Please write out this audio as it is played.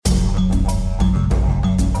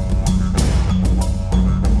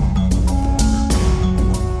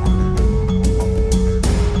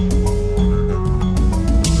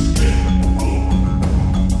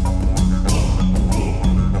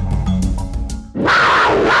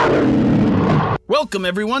Welcome,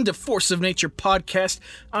 everyone, to Force of Nature Podcast.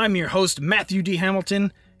 I'm your host, Matthew D.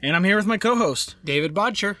 Hamilton, and I'm here with my co-host, David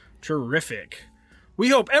Bodcher. Terrific. We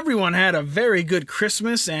hope everyone had a very good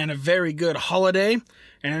Christmas and a very good holiday,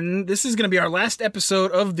 and this is going to be our last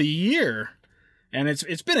episode of the year. And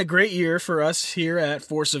it's been a great year for us here at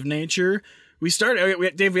Force of Nature. We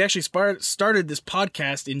actually started this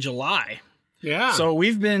podcast in July. Yeah. So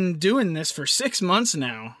we've been doing this for 6 months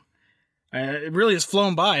now. It really has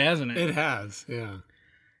flown by, hasn't it? It has, yeah.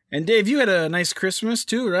 And Dave, you had a nice Christmas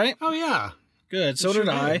too, right? Oh, yeah. Good. So did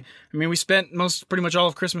I. I mean, we spent pretty much all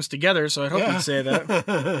of Christmas together, so I hope you'd say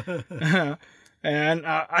that. And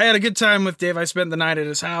I had a good time with Dave. I spent the night at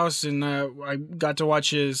his house, and I got to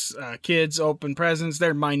watch his kids open presents.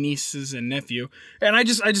 They're my nieces and nephew, and I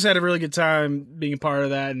just had a really good time being a part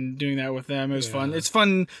of that and doing that with them. It was fun. It's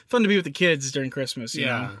fun to be with the kids during Christmas. You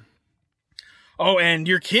know? Oh, and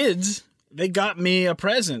your kids, they got me a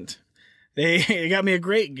present. They got me a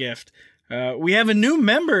great gift. We have a new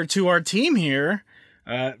member to our team here.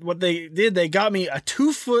 What they did, they got me a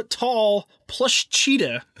 2-foot tall plush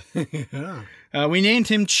cheetah. Yeah. We named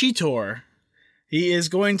him Cheetor. He is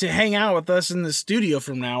going to hang out with us in the studio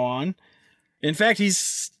from now on. In fact,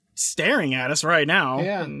 he's staring at us right now.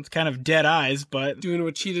 Yeah. It's kind of dead eyes, but... Doing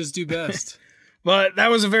what cheetahs do best. But that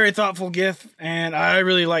was a very thoughtful gift, and I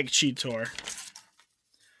really like Cheetor.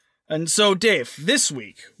 And so, Dave, this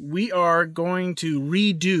week, we are going to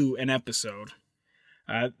redo an episode.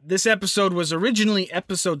 This episode was originally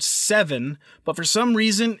episode 7, but for some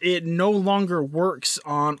reason, it no longer works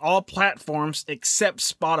on all platforms except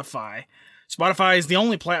Spotify. Spotify is the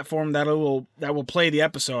only platform that will play the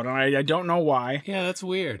episode, and I don't know why. Yeah, that's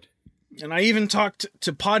weird. And I even talked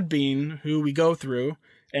to Podbean, who we go through,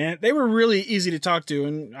 and they were really easy to talk to,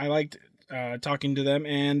 and I liked talking to them,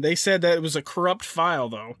 and they said that it was a corrupt file,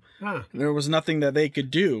 though. Huh. There was nothing that they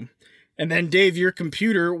could do. And then, Dave, your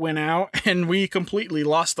computer went out, and we completely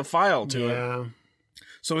lost the file to it.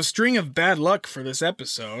 So a string of bad luck for this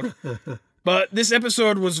episode. But this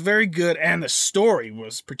episode was very good, and the story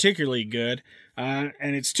was particularly good. And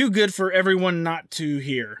it's too good for everyone not to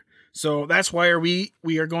hear. So that's why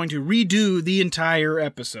we are going to redo the entire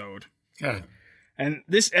episode. Okay. And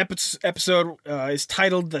this episode is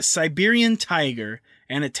titled The Siberian Tiger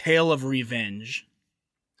and a Tale of Revenge.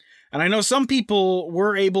 And I know some people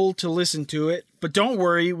were able to listen to it, but don't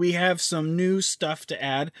worry, we have some new stuff to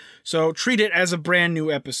add, so treat it as a brand new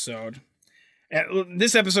episode.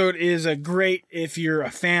 This episode is great if you're a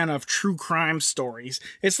fan of true crime stories.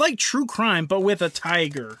 It's like true crime, but with a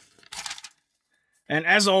tiger. And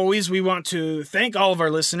as always, we want to thank all of our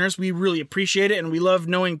listeners. We really appreciate it, and we love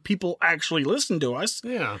knowing people actually listen to us.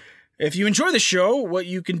 Yeah. If you enjoy the show, what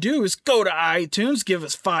you can do is go to iTunes, give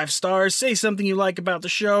us 5 stars, say something you like about the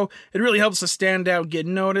show. It really helps us stand out, get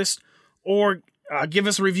noticed, or give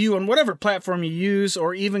us a review on whatever platform you use,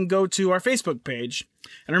 or even go to our Facebook page.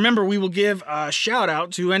 And remember, we will give a shout out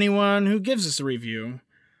to anyone who gives us a review.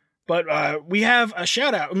 But we have a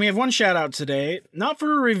shout out, and we have one shout out today, not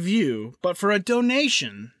for a review, but for a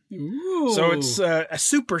donation. Ooh. So it's a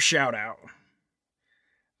super shout out.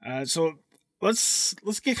 So let's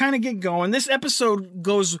get going. This episode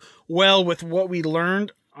goes well with what we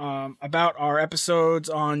learned about our episodes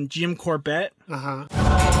on Jim Corbett. Uh-huh.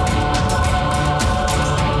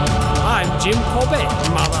 I'm Jim Corbett,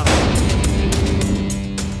 mother.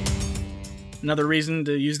 Another reason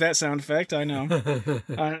to use that sound effect, I know.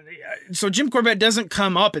 So Jim Corbett doesn't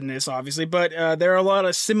come up in this, obviously, but there are a lot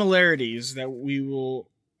of similarities that we will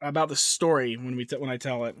about the story when I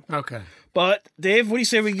tell it. Okay. But Dave, what do you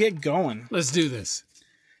say we get going? Let's do this.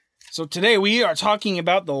 So today we are talking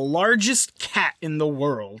about the largest cat in the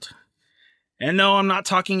world. And no, I'm not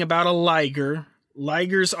talking about a liger.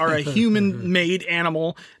 Ligers are a human-made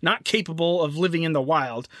animal not capable of living in the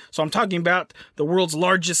wild. So I'm talking about the world's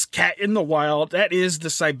largest cat in the wild. That is the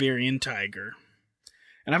Siberian tiger.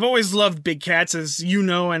 And I've always loved big cats, as you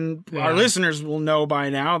know, and our listeners will know by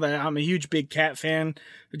now that I'm a huge big cat fan.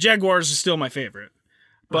 The Jaguars are still my favorite.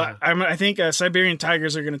 But I think Siberian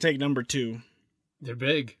tigers are going to take number 2. They're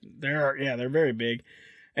big. They're very big.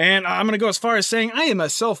 And I'm going to go as far as saying I am a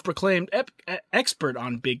self-proclaimed expert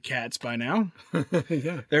on big cats by now.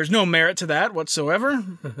 Yeah. There's no merit to that whatsoever.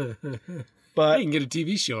 But You can get a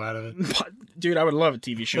TV show out of it. Dude, I would love a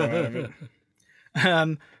TV show out of it.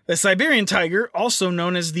 The Siberian tiger, also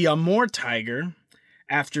known as the Amur tiger,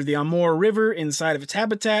 after the Amur River inside of its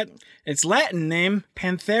habitat, its Latin name,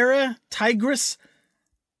 Panthera tigris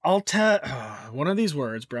alta... one of these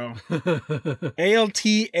words, bro.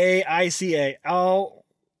 Altaica.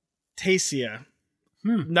 Altacia.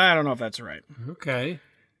 I don't know if that's right. Okay.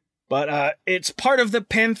 But it's part of the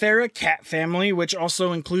Panthera cat family, which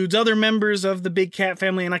also includes other members of the big cat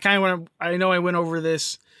family. And I know I went over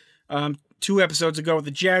this 2 episodes ago with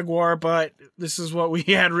the jaguar, but this is what we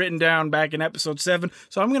had written down back in episode 7.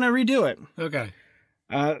 So I'm going to redo it. Okay.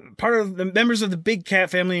 Part of the members of the big cat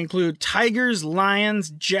family include tigers, lions,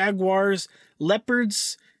 jaguars,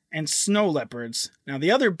 leopards, and snow leopards. Now,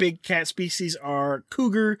 the other big cat species are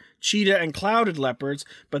cougar, cheetah, and clouded leopards,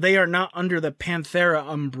 but they are not under the Panthera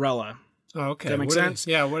umbrella. Oh, okay. Does that make sense?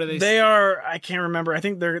 What are they? They are, I can't remember. I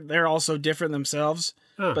think they're also different themselves.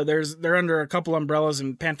 Huh. But they're under a couple umbrellas,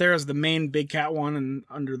 and Panthera is the main big cat one, and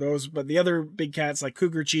under those. But the other big cats like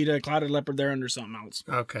cougar, cheetah, clouded leopard, they're under something else.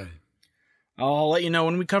 Okay. I'll let you know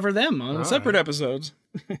when we cover them on separate episodes.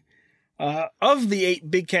 Of the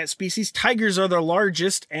 8 big cat species, tigers are the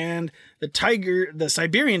largest, and the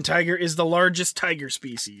Siberian tiger is the largest tiger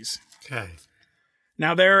species. Okay.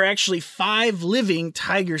 Now, there are actually 5 living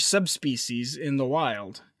tiger subspecies in the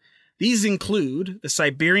wild. These include the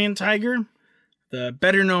Siberian tiger, the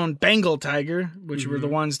better-known Bengal tiger, which were the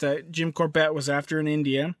ones that Jim Corbett was after in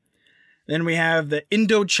India. Then we have the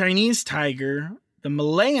Indo-Chinese tiger, the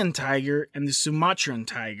Malayan tiger, and the Sumatran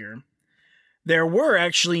tiger. There were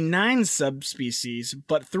actually 9 subspecies,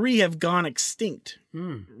 but 3 have gone extinct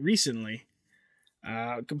recently.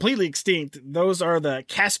 Completely extinct. Those are the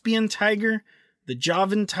Caspian tiger, the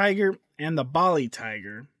Javan tiger, and the Bali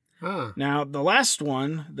tiger. Huh. Now, the last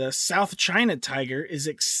one, the South China tiger, is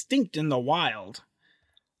extinct in the wild.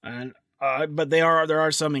 And but there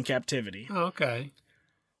are some in captivity. Oh, okay.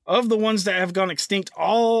 Of the ones that have gone extinct,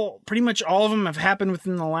 pretty much all of them have happened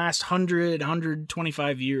within the last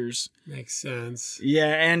 125 years. Makes sense. Yeah,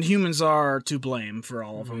 and humans are to blame for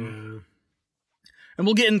all of them. Yeah. And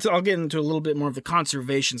I'll get into a little bit more of the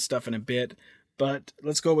conservation stuff in a bit, but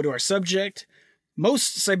let's go to our subject.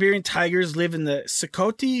 Most Siberian tigers live in the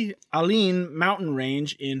Sokoty-Alin mountain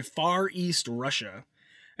range in Far East Russia,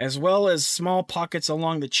 as well as small pockets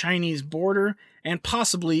along the Chinese border and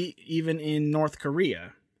possibly even in North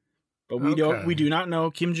Korea. But we do not know.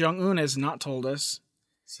 Kim Jong-un has not told us.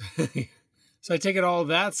 So I take it all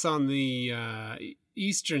that's on the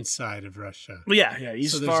eastern side of Russia. Well, yeah,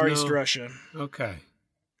 East Russia. Okay.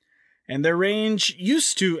 And their range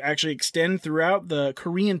used to actually extend throughout the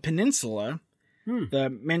Korean peninsula, the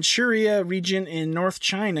Manchuria region in North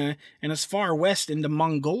China, and as far west into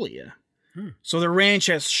Mongolia. So their range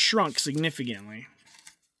has shrunk significantly.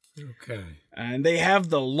 Okay. And they have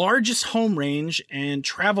the largest home range and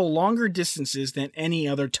travel longer distances than any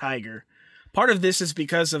other tiger. Part of this is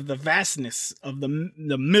because of the vastness of the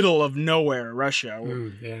middle of nowhere,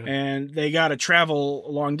 Russia. Yeah. And they got to travel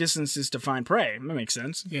long distances to find prey. That makes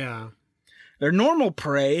sense. Yeah. Their normal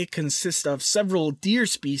prey consists of several deer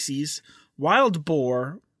species, wild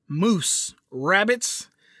boar, moose, rabbits.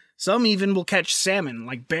 Some even will catch salmon,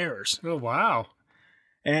 like bears. Oh, wow.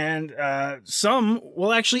 And some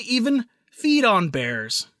will actually even feed on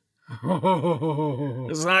bears.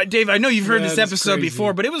 Dave, I know you've heard this episode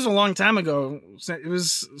before, but it was a long time ago. It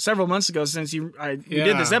was several months ago since you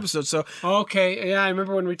did this episode. So okay, yeah, I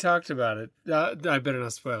remember when we talked about it. I better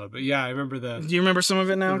not spoil it, but yeah, I remember the. Do you remember some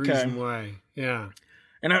of it now? The reason why, yeah.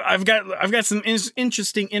 And I've got some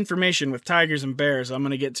interesting information with tigers and bears. I'm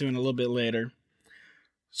going to get to in a little bit later.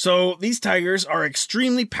 So these tigers are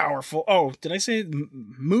extremely powerful. Oh, did I say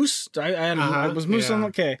moose? Was moose on?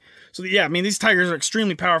 Okay. So yeah, I mean, these tigers are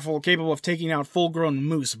extremely powerful, capable of taking out full-grown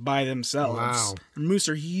moose by themselves. Wow. And moose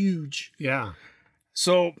are huge. Yeah.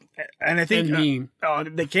 So, and I think mean.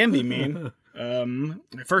 They can be mean.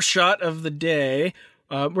 First shot of the day.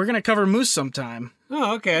 We're gonna cover moose sometime.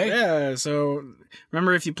 Oh, okay. Yeah. So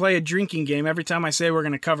remember, if you play a drinking game, every time I say we're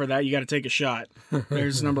gonna cover that, you got to take a shot.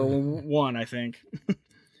 There's number 1, I think.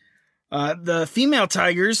 The female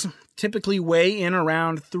tigers typically weigh in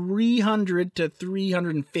around 300 to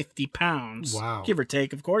 350 pounds. Wow. Give or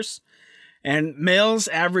take, of course. And males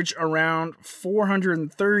average around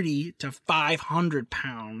 430 to 500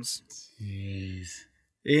 pounds. Jeez.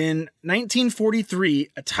 In 1943,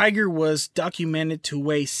 a tiger was documented to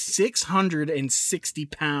weigh 660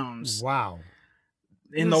 pounds. Wow.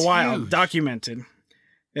 In the wild, documented.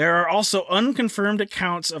 There are also unconfirmed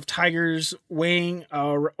accounts of tigers weighing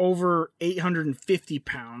over 850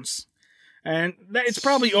 pounds. And it's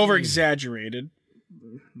probably over-exaggerated.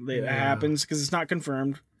 That happens because it's not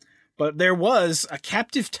confirmed. But there was a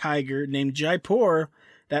captive tiger named Jaipur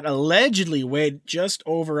that allegedly weighed just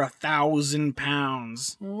over 1,000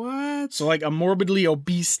 pounds. What? So like a morbidly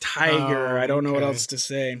obese tiger. I don't know what okay. else to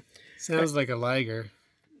say. Sounds like a liger.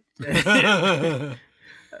 This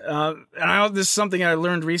is something I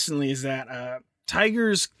learned recently is that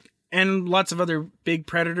tigers and lots of other big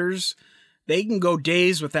predators, they can go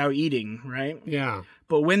days without eating, right? Yeah.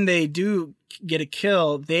 But when they do get a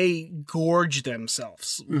kill, they gorge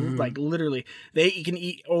themselves. Like literally, they can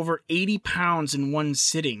eat over 80 pounds in one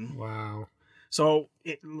sitting. Wow. So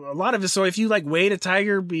a lot of it. So if you like weighed a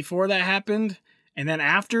tiger before that happened, and then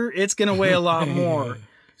after, it's gonna weigh a lot more.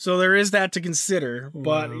 So there is that to consider.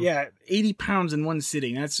 But yeah, 80 pounds in one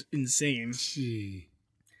sitting. That's insane. Gee.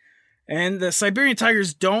 And the Siberian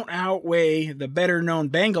tigers don't outweigh the better-known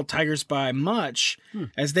Bengal tigers by much,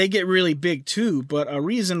 as they get really big too. But a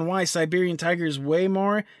reason why Siberian tigers weigh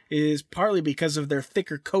more is partly because of their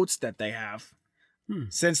thicker coats that they have.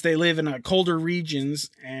 Since they live in colder regions,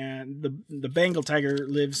 and the Bengal tiger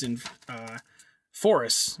lives in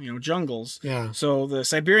forests, jungles. Yeah. So the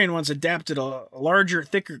Siberian ones adapted a larger,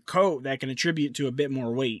 thicker coat that can attribute to a bit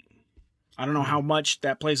more weight. I don't know how much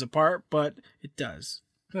that plays a part, but it does.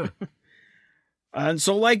 Huh. And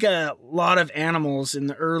so like a lot of animals in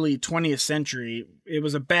the early 20th century, it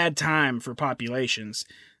was a bad time for populations.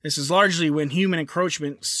 This is largely when human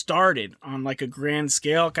encroachment started on like a grand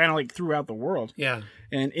scale, kind of like throughout the world. Yeah.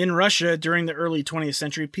 And in Russia during the early 20th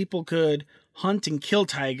century, people could hunt and kill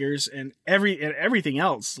tigers and everything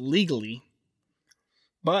else legally.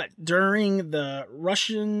 But during the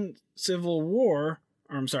Russian Civil War,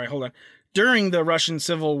 During the Russian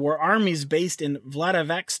Civil War, armies based in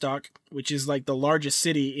Vladivostok, which is like the largest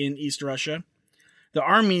city in East Russia, the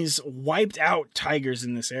armies wiped out tigers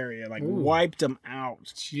in this area, wiped them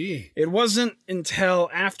out. Gee. It wasn't until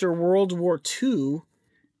after World War II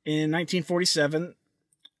in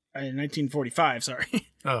 1945,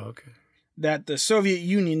 Oh, okay. that the Soviet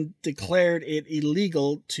Union declared it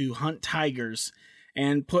illegal to hunt tigers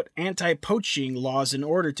and put anti-poaching laws in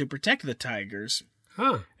order to protect the tigers.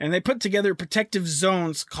 Huh. And they put together protective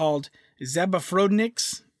zones called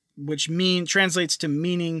Zabafrodniks, which translates to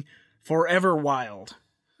meaning forever wild.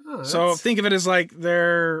 Oh, so think of it as like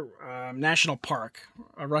their national park,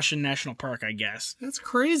 a Russian national park, I guess. That's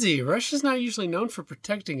crazy. Russia's not usually known for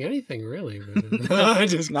protecting anything, really.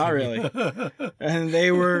 Just Not kidding. really. And they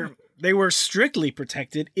were strictly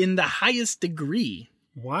protected in the highest degree.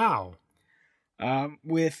 Wow.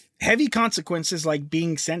 With heavy consequences like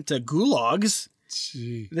being sent to gulags.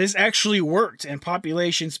 Gee. This actually worked, and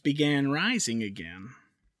populations began rising again.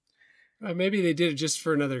 Maybe they did it just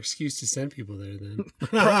for another excuse to send people there then.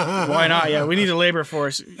 Why not? Yeah, we need a labor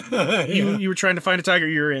force. You were trying to find a tiger,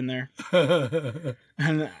 you were in there.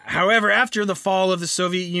 And, however, after the fall of the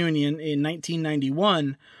Soviet Union in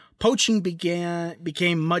 1991, poaching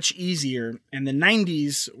became much easier, and the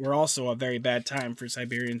 90s were also a very bad time for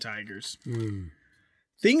Siberian tigers.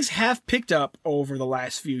 Things have picked up over the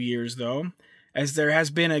last few years, though, as there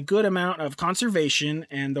has been a good amount of conservation,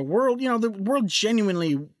 and the world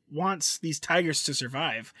genuinely wants these tigers to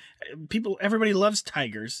survive. Everybody loves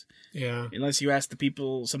tigers. Yeah. Unless you ask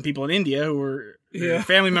some people in India who were their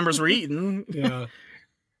family members were eaten. Yeah.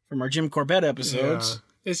 From our Jim Corbett episodes.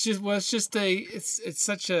 Yeah. It's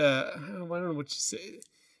such a, I don't know what you say.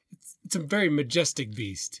 It's a very majestic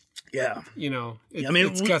beast. Yeah.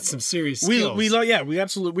 It's got some serious skills. We've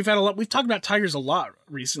had a lot. We've talked about tigers a lot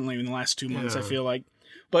recently in the last 2 months, I feel like.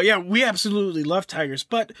 But yeah, we absolutely love tigers.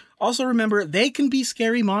 But also remember, they can be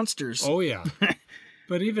scary monsters. Oh, yeah.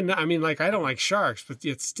 But even, I don't like sharks, but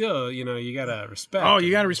it's still, you got to respect. Oh,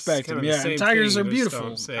 you got to respect them. Yeah. And tigers are beautiful.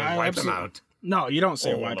 Don't say wipe them out. No, you don't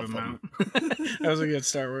say wipe them out. That was a good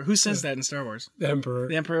Star Wars. Who says that in Star Wars? The Emperor.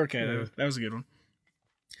 The Emperor, okay. Yeah. That was a good one.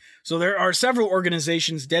 So there are several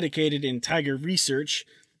organizations dedicated in tiger research.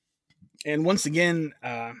 And once again,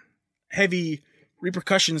 heavy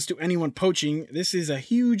repercussions to anyone poaching. This is a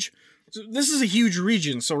huge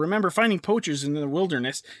region. So remember, finding poachers in the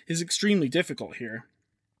wilderness is extremely difficult here.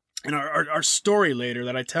 And our story later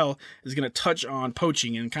that I tell is going to touch on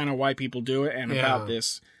poaching and kind of why people do it and about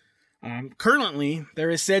this. Currently,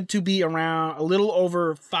 there is said to be around a little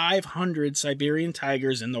over 500 Siberian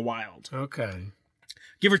tigers in the wild. Okay.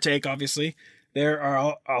 Give or take, obviously. There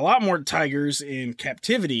are a lot more tigers in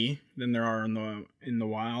captivity than there are in the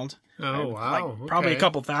wild. Oh, wow. Probably a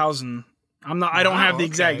couple thousand. I don't have the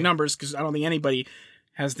exact numbers because I don't think anybody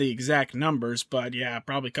has the exact numbers, but yeah,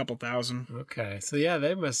 probably a couple thousand. Okay. So yeah,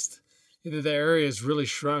 they must, either the area's really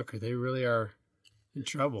shrunk or they really are in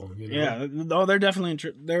trouble. Yeah. Oh, they're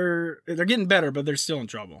definitely they're getting better, but they're still in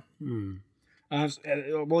trouble. So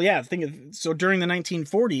during the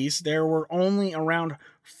 1940s, there were only around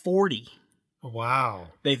 40. Wow.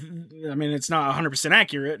 It's not 100%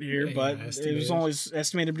 accurate here, but it was only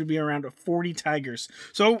estimated to be around 40 tigers.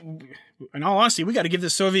 So, in all honesty, we got to give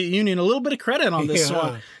the Soviet Union a little bit of credit on this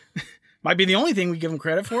one. Might be the only thing we give him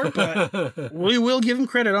credit for, but we will give him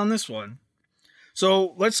credit on this one.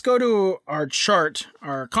 So let's go to our chart,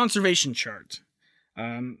 our conservation chart.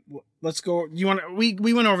 Let's go.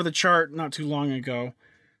 We went over the chart not too long ago.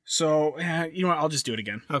 So, you know what? I'll just do it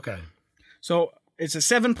again. Okay. So it's a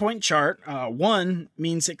 7-point chart. 1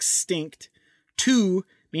 means extinct. 2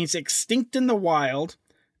 means extinct in the wild.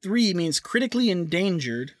 3 means critically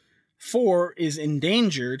endangered. 4 is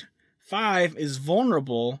endangered. 5 is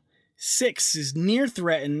vulnerable. 6 is near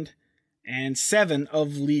threatened. And 7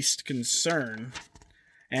 of least concern.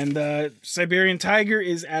 And the Siberian tiger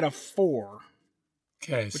is at a 4.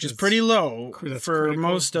 Okay, which is pretty low for critical?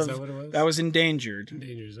 most of that was endangered.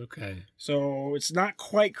 Endangered, okay. So it's not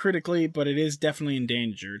quite critically, but it is definitely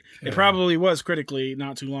endangered. Okay. It probably was critically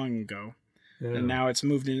not too long ago, and now it's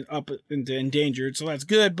moved up into endangered. So that's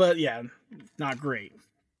good, but yeah, not great.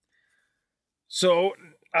 So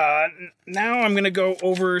now I'm gonna go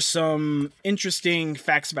over some interesting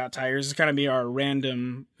facts about tigers. It's kind of be our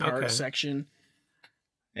random part section,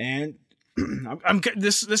 and.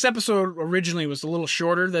 This episode originally was a little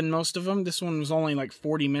shorter than most of them. This one was only like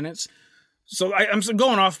 40 minutes. So I'm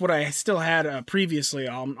going off what I still had previously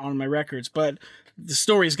on my records, but the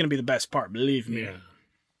story is going to be the best part, believe me. Yeah.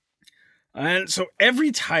 And so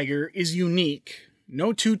every tiger is unique.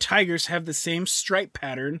 No two tigers have the same stripe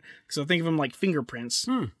pattern, so think of them like fingerprints.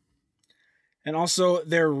 And also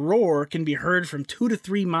their roar can be heard from 2 to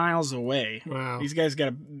 3 miles away. Wow. These guys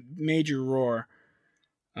got a major roar.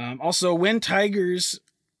 Also, when tigers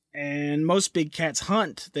and most big cats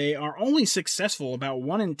hunt, they are only successful about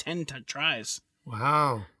 1 in 10 tries.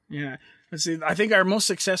 Wow. Yeah. Let's see. I think our most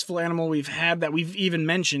successful animal we've had that we've even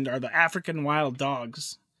mentioned are the African wild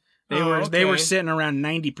dogs. They were sitting around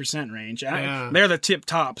 90% range. Yeah. They're the tip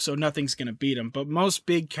top, so nothing's going to beat them. But most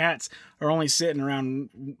big cats are only sitting around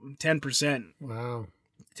 10%. Wow.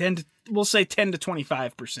 We'll say 10 to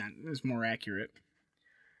 25% is more accurate.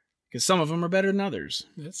 Because some of them are better than others.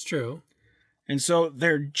 That's true. And so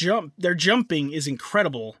their jumping is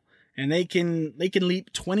incredible, and they can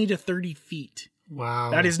leap 20 to 30 feet.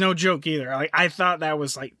 Wow. That is no joke either. I thought that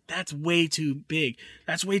was that's way too big.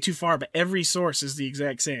 That's way too far, but every source is the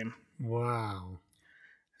exact same. Wow.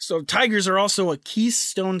 So tigers are also a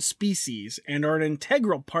keystone species and are an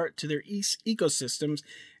integral part to their ecosystems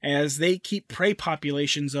as they keep prey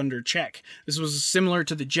populations under check. This was similar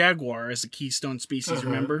to the jaguar as a keystone species,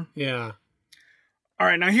 remember? Yeah. All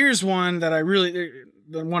right, now here's one that I really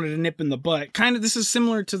wanted to nip in the butt. This is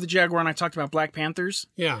similar to the jaguar, and I talked about black panthers.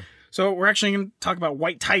 Yeah. So we're actually going to talk about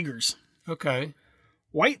white tigers. Okay.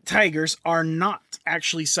 White tigers are not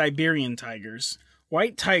actually Siberian tigers.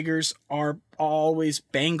 White tigers are always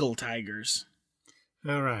Bengal tigers.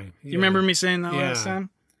 All right. Yeah. You remember me saying that last time?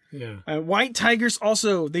 Yeah. White tigers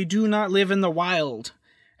also, they do not live in the wild.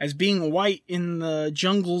 As being white in the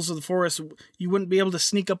jungles of the forest, you wouldn't be able to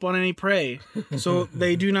sneak up on any prey. So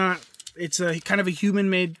they do not, it's a kind of a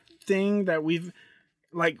human-made thing that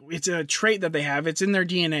it's a trait that they have. It's in their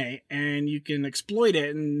DNA, and you can exploit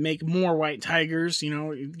it and make more white tigers,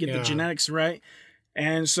 get the genetics right.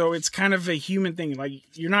 And so it's kind of a human thing.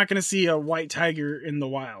 You're not going to see a white tiger in the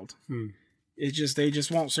wild. They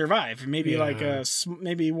just won't survive. Maybe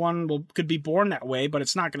maybe one could be born that way, but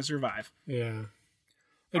it's not going to survive. Yeah.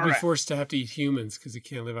 They'd be forced to have to eat humans because it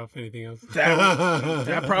can't live off anything else.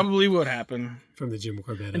 That probably would happen. From the Jim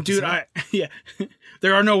Corbett episode. And dude,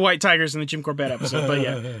 there are no white tigers in the Jim Corbett episode, but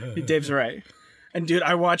yeah, Dave's right. And dude,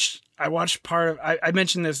 I watched part of, I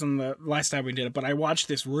mentioned this in the last time we did it, but I watched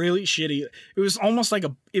this really shitty, it was almost like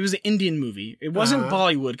it was an Indian movie. It wasn't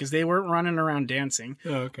Bollywood because they weren't running around dancing,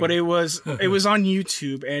 but it was on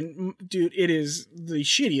YouTube, and dude, it is the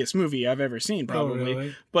shittiest movie I've ever seen probably,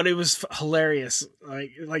 really? But it was hilarious,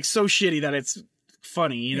 like so shitty that it's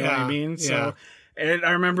funny, you know what I mean? So, and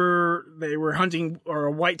I remember they were hunting, or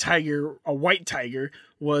a white tiger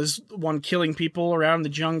was one killing people around the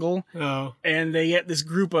jungle. Oh. And they get this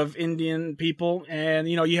group of Indian people, and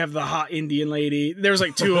you have the hot Indian lady. There's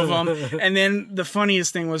like 2 of them. And then the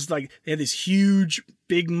funniest thing was they had this huge,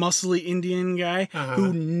 big, muscly Indian guy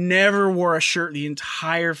who never wore a shirt the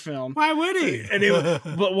entire film. Why would he?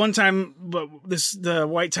 But one time, the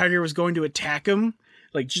white tiger was going to attack him.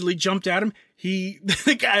 Julie jumped at him.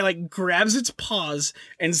 The guy grabs its paws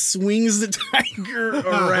and swings the tiger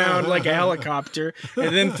around like a helicopter,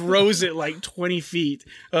 and then throws it 20 feet.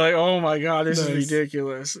 Oh my god, this is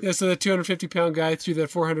ridiculous. Yeah, so the 250-pound guy threw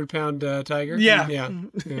that 400-pound tiger. Yeah.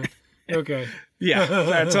 Okay. Yeah,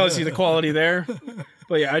 that tells you the quality there.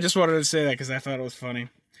 But yeah, I just wanted to say that because I thought it was funny.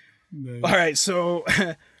 Nice. All right, so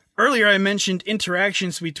earlier I mentioned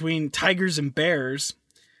interactions between tigers and bears.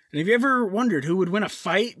 And have you ever wondered who would win a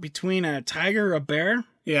fight between a tiger or a bear?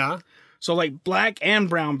 Yeah. So like black and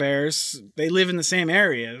brown bears, they live in the same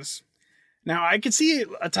areas. Now I could see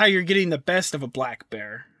a tiger getting the best of a black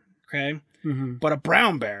bear, okay? Mm-hmm. But a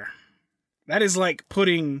brown bear, that is like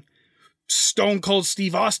putting Stone Cold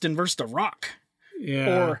Steve Austin versus The Rock.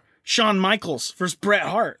 Yeah. Or Shawn Michaels versus Bret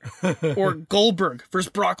Hart. Or Goldberg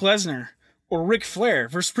versus Brock Lesnar. Or Ric Flair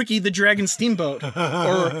versus Ricky the Dragon Steamboat.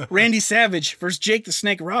 Or Randy Savage versus Jake the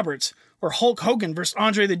Snake Roberts. Or Hulk Hogan versus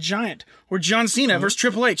Andre the Giant. Or John Cena versus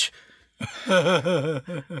Triple H. Yeah,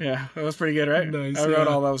 that was pretty good, right? Nice, I wrote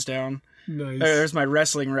all those down. Nice. There's my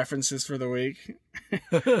wrestling references for the week.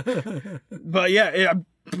 But yeah, I'm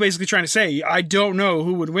basically trying to say I don't know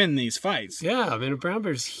who would win these fights. Yeah, I mean, a brown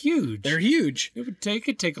bear's huge. They're huge. It would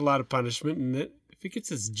take a lot of punishment, and if it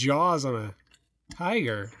gets its jaws on a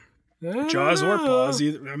tiger, Jaws or paws.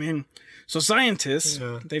 Either, I mean, so scientists,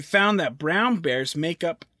 they found that brown bears make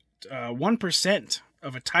up 1%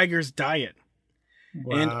 of a tiger's diet.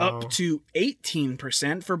 Wow. And up to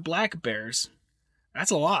 18% for black bears. That's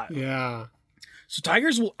a lot. Yeah. So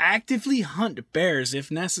tigers will actively hunt bears if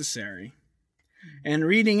necessary. And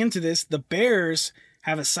reading into this, the bears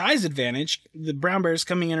have a size advantage. The brown bears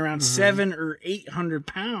coming in around 700 or 800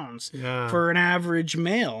 pounds for an average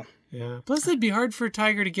male. Yeah. Plus, it'd be hard for a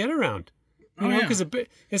tiger to get around. You know, because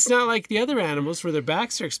it's not like the other animals where their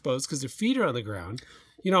backs are exposed because their feet are on the ground.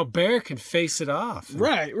 You know, a bear can face it off.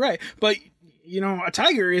 Right. But, you know, a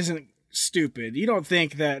tiger isn't stupid. You don't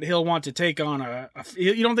think that he'll want to take on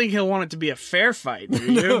you don't think he'll want it to be a fair fight, do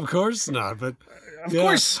you? No, of course not. But of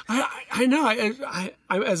course. I know. I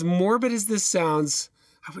as morbid as this sounds,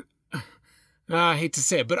 I hate to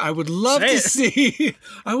say it, but I would love to see.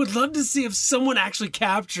 I would love to see if someone actually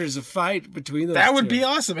captures a fight between those. That would be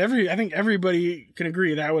awesome. I think everybody can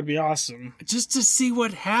agree that would be awesome. Just to see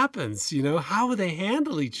what happens. You know, how would they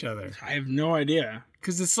handle each other? I have no idea.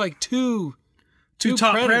 Because it's like two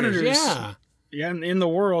top predators. Yeah. Yeah, in the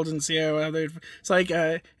world, and see how they. It's like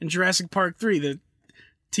in Jurassic Park 3, the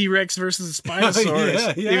T-Rex versus the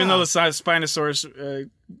Spinosaurus. Yeah. Even though the Spinosaurus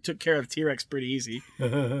took care of the T-Rex pretty easy,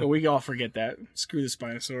 but we all forget that. Screw the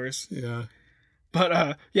Spinosaurus. Yeah.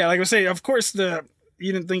 But yeah, like I was saying, of course you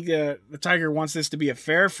didn't think the tiger wants this to be a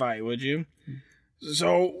fair fight, would you?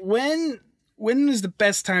 So when is the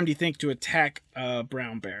best time, do you think, to attack a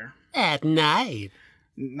brown bear? At night.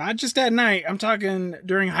 Not just at night. I'm talking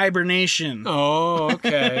during hibernation. Oh,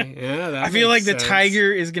 okay. Yeah, that I feel like makes the sense.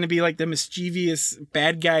 tiger is going to be like the mischievous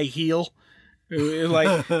bad guy heel who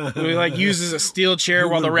uses a steel chair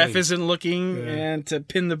while the ref isn't looking and to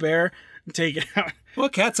pin the bear and take it out. Well,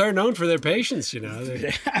 cats are known for their patience, you know.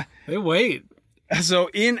 They wait. So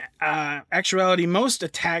in actuality, most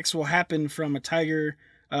attacks will happen from a tiger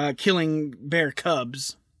killing bear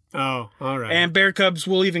cubs. Oh, all right. And bear cubs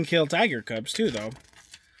will even kill tiger cubs too, though.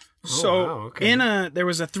 There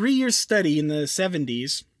was a 3-year study in the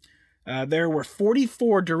 70s. There were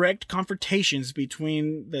 44 direct confrontations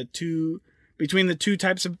between the two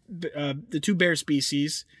types of the two bear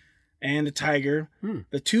species and the tiger.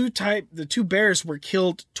 The two bears were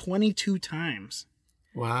killed 22 times.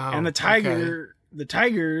 Wow. And the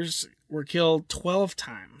tigers were killed 12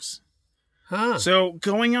 times. Huh. So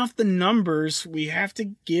going off the numbers, we have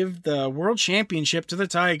to give the world championship to the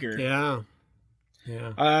tiger. Yeah.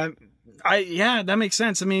 Yeah. That makes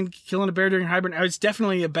sense. I mean, killing a bear during hibernation, it's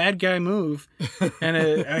definitely a bad guy move and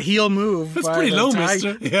a heel move. That's pretty low,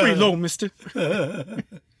 mister. Yeah. Pretty low, mister.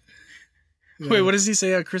 Wait, what does he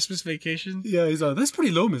say on Christmas Vacation? Yeah, he's like, that's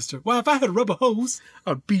pretty low, mister. Well, if I had a rubber hose,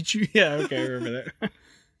 I'd beat you. Yeah, okay, I remember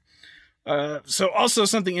that. So also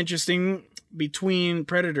something interesting between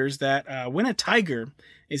predators that when a tiger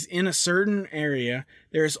is in a certain area,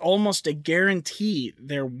 there's almost a guarantee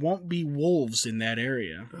there won't be wolves in that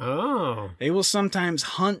area. Oh. They will sometimes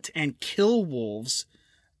hunt and kill wolves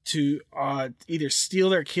to either steal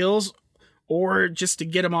their kills or just to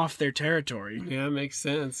get them off their territory. Yeah, makes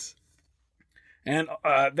sense. And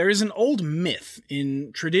there is an old myth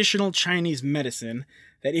in traditional Chinese medicine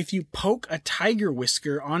that if you poke a tiger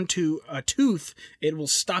whisker onto a tooth, it will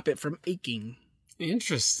stop it from aching.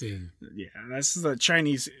 Interesting. Yeah, that's the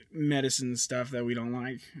Chinese medicine stuff that we don't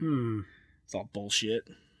like. It's all bullshit.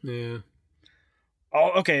 Yeah.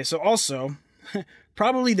 Oh, okay, so also,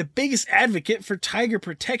 probably the biggest advocate for tiger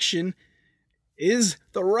protection is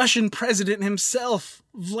the Russian president himself,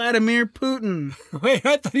 Vladimir Putin. Wait,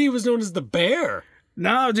 I thought he was known as the bear.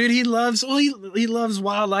 No, dude, he loves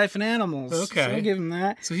wildlife and animals. Okay. So I'll give him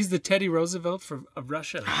that. So he's the Teddy Roosevelt of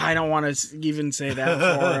Russia. I don't want to even say that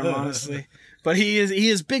for him, honestly. But he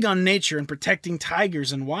is big on nature and protecting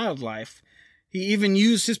tigers and wildlife. He even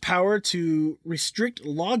used his power to restrict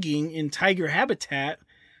logging in tiger habitat.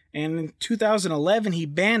 And in 2011, he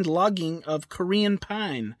banned logging of Korean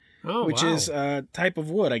pine, which is a type of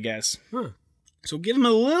wood, I guess. Huh. So give him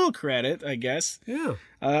a little credit, I guess.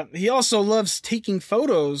 Yeah. He also loves taking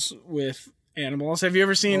photos with animals. Have you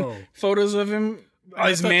ever seen photos of him?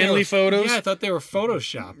 His manly photos? Yeah, I thought they were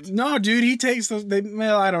photoshopped. No, dude, he takes those.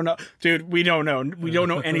 I don't know. Dude, we don't know. We don't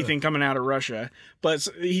know anything coming out of Russia. But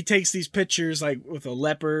he takes these pictures like with a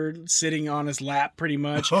leopard sitting on his lap pretty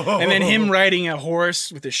much. And then him riding a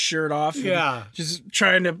horse with his shirt off. Yeah. He's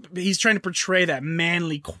trying to portray that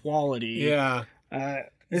manly quality. Yeah. I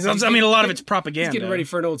mean, a lot of it's propaganda. He's getting ready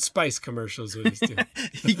for an Old Spice commercial is what he's doing.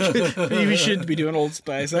 He should be doing Old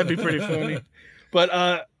Spice. That'd be pretty funny. But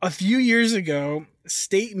a few years ago,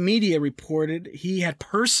 state media reported he had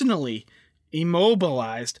personally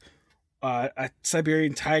immobilized a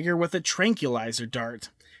Siberian tiger with a tranquilizer dart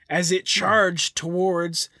as it charged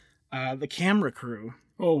towards the camera crew.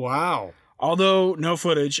 Oh, wow. Although no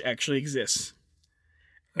footage actually exists.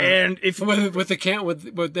 And if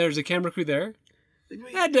there's a camera crew there?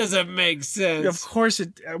 That doesn't make sense. Of course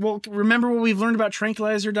it. Well, remember what we've learned about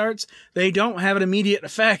tranquilizer darts? They don't have an immediate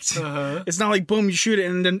effect. It's not like boom, you shoot it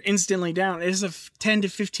and then instantly down. It's a 10 to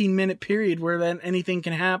 15 minute period where then anything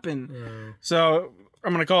can happen. So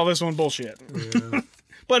I'm gonna call this one bullshit. Yeah.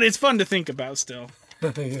 But it's fun to think about still.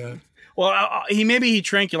 Yeah. Well, he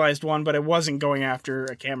tranquilized one, but it wasn't going after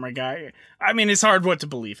a camera guy. I mean, it's hard what to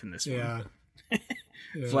believe in this one. Yeah.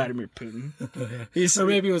 Yeah. Vladimir Putin. Or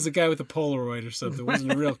maybe it was a guy with a Polaroid or something. It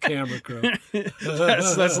wasn't a real camera crew.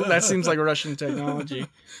 That seems like Russian technology.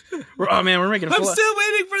 Oh man, we're making fun. I'm still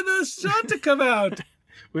waiting for the shot to come out.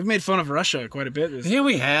 We've made fun of Russia quite a bit. Yeah,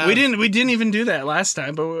 we have. We didn't even do that last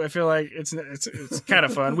time, but I feel like it's kind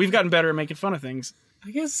of fun. We've gotten better at making fun of things.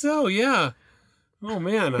 I guess so. Yeah. Oh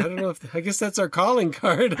man, I don't know I guess that's our calling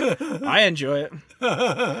card. I enjoy it.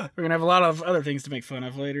 We're gonna have a lot of other things to make fun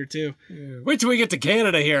of later too. Yeah. Wait till we get to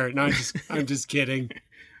Canada here. No, I'm just kidding.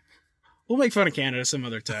 We'll make fun of Canada some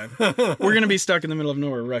other time. We're gonna be stuck in the middle of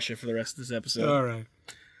nowhere, Russia, for the rest of this episode. All right.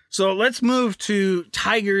 So let's move to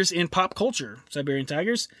tigers in pop culture. Siberian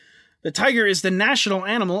tigers. The tiger is the national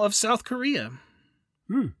animal of South Korea.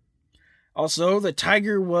 Also, the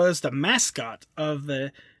tiger was the mascot of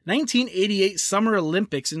the 1988 Summer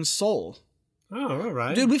Olympics in Seoul. Oh, all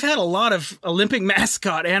right. Dude, we've had a lot of Olympic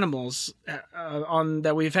mascot animals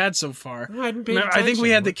that we've had so far. Oh, I didn't pay attention. I think we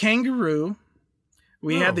had the kangaroo.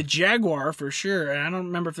 We had the jaguar for sure. And I don't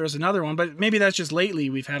remember if there was another one, but maybe that's just lately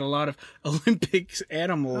we've had a lot of Olympic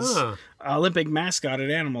animals, Olympic mascotted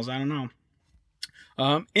animals. I don't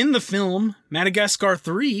know. In the film Madagascar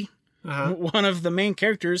 3, one of the main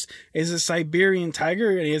characters is a Siberian tiger,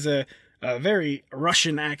 and he has a very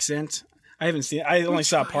Russian accent. I haven't seen it. I only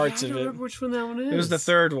saw parts of it. I don't remember which one that one is. It was the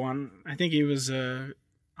third one. I think he was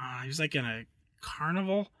like in a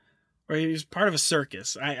carnival, or he was part of a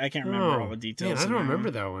circus. I can't remember all the details. Man, I don't remember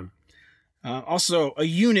that one. Also, a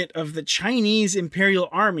unit of the Chinese Imperial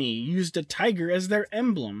Army used a tiger as their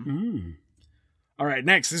emblem. All right,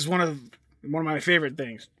 next. This is one of my favorite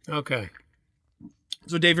things. Okay.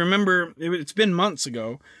 So, Dave, remember, it's been months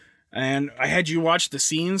ago, and I had you watch the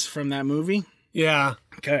scenes from that movie. Yeah.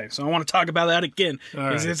 Okay, so I want to talk about that again,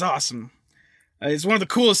 because it's awesome. It's one of the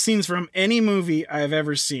coolest scenes from any movie I've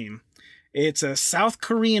ever seen. It's a South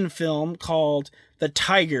Korean film called The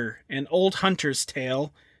Tiger, an Old Hunter's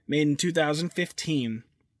Tale, made in 2015.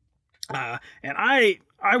 And I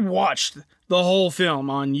watched the whole film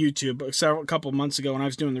on YouTube a couple months ago when I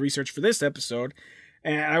was doing the research for this episode,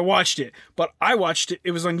 and I watched it. But I watched it,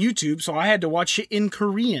 it was on YouTube, so I had to watch it in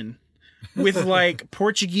Korean with like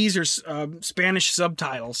Portuguese or Spanish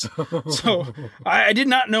subtitles. So I did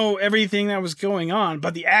not know everything that was going on,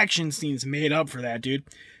 but the action scenes made up for that, dude.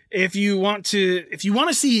 If you want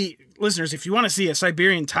to see a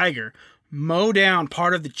Siberian tiger mow down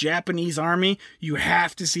part of the Japanese army, you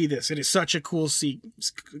have to see this. It is such a cool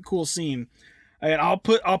scene. And I'll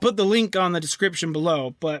put the link on the description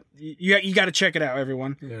below, but you got to check it out,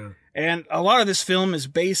 everyone. Yeah. And a lot of this film is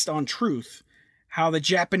based on truth. How the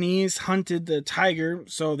Japanese hunted the tiger,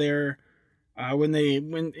 so they're when they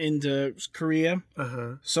went into Korea.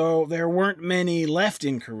 So there weren't many left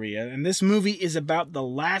in Korea, and this movie is about the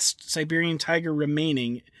last Siberian tiger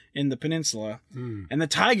remaining in the peninsula. And the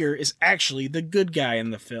tiger is actually the good guy in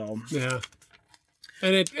the film. Yeah.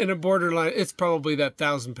 And in a borderline, it's probably that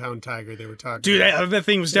 1,000-pound tiger they were talking Dude, about. that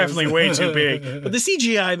thing was definitely way too big. But the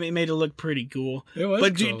CGI made it look pretty cool. It was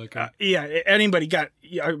but cool dude, anybody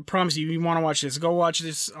I promise you want to watch this, go watch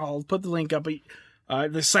this. I'll put the link up.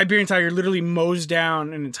 The Siberian tiger literally mows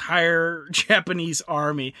down an entire Japanese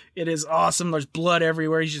army. It is awesome. There's blood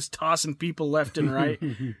everywhere. He's just tossing people left and right.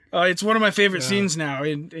 It's one of my favorite scenes now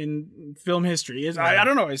in film history. I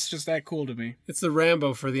don't know. It's just that cool to me. It's the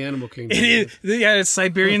Rambo for the animal kingdom. It is. Yeah, it's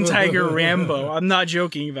Siberian tiger Rambo. I'm not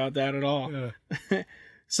joking about that at all. Yeah.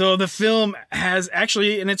 So the film has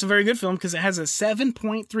actually, and it's a very good film because it has a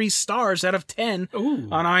 7.3 stars out of 10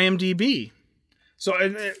 on IMDb. So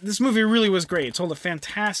this movie really was great. It told a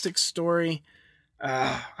fantastic story.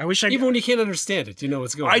 I wish even when you can't understand it, you know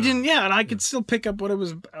what's going on. I didn't, yeah, and I could still pick up what it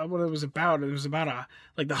was about. It was about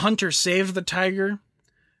the hunter saved the tiger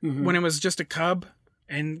when it was just a cub,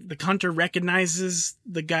 and the hunter recognizes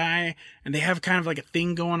the guy, and they have kind of like a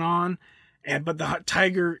thing going on, but the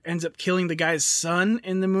tiger ends up killing the guy's son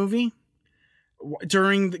in the movie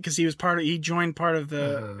because he joined part of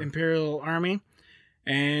the Imperial Army.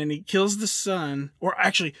 And he kills the son, or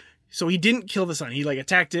actually, so he didn't kill the son. He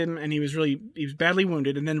attacked him, and he was badly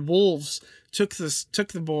wounded. And then wolves took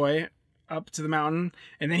the boy up to the mountain,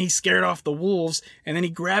 and then he scared off the wolves. And then he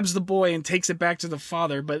grabs the boy and takes it back to the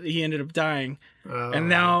father, but he ended up dying.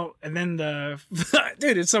 And then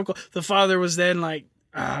dude, it's so cool. The father was then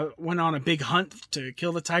went on a big hunt to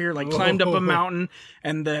kill the tiger. Climbed up a mountain,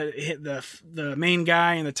 and the main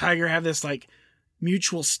guy and the tiger have this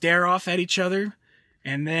mutual stare off at each other.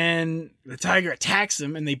 And then the tiger attacks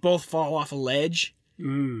him, and they both fall off a ledge.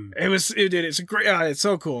 It's a great. It's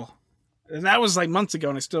so cool. And that was months ago,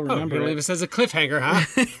 and I still remember. You leave us as a cliffhanger,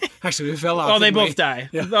 huh? Actually, we fell off. Oh, they both die.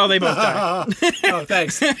 Yeah. Oh, they both die. Oh,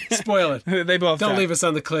 thanks. Spoil it. They both. Don't leave us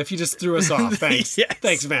on the cliff. You just threw us off. Thanks. Yes.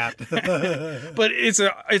 Thanks, Matt. But it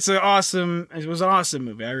was an awesome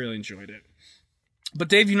movie. I really enjoyed it. But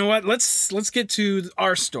Dave, you know what? Let's get to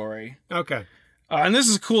our story. Okay. And this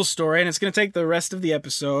is a cool story, and it's going to take the rest of the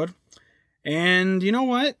episode. And you know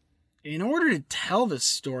what? In order to tell this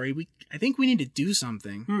story, I think we need to do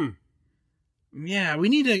something. Yeah, we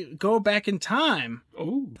need to go back in time.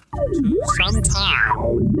 Oh, to some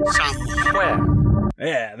time, somewhere.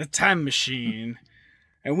 Yeah, the time machine.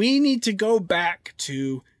 And we need to go back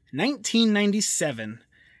to 1997,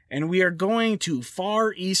 and we are going to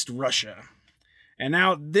Far East Russia. And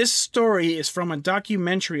now this story is from a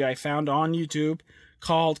documentary I found on YouTube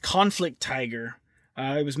called Conflict Tiger.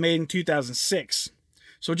 It was made in 2006.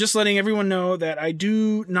 So just letting everyone know that I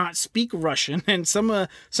do not speak Russian, and some of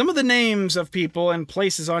the names of people and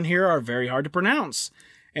places on here are very hard to pronounce.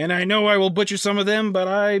 And I know I will butcher some of them, but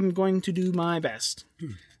I'm going to do my best.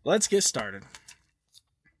 Let's get started.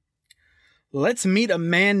 Let's meet a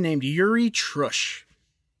man named Yuri Trush.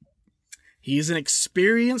 He is an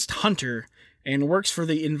experienced hunter and works for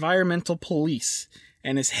the Environmental Police,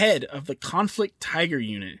 and is head of the Conflict Tiger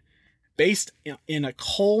Unit, based in a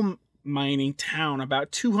coal mining town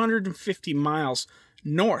about 250 miles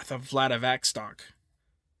north of Vladivostok.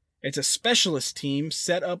 It's a specialist team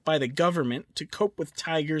set up by the government to cope with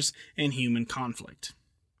tigers and human conflict.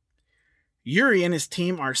 Yuri and his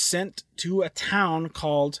team are sent to a town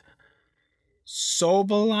called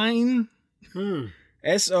Soboliny.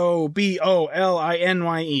 Soboliny.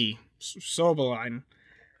 Soboliny.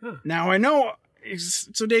 Now I know.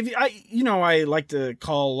 So Dave, I like to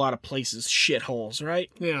call a lot of places shitholes, right?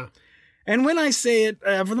 Yeah. And when I say it,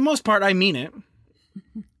 for the most part, I mean it.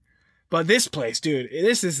 But this place, dude,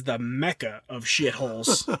 this is the mecca of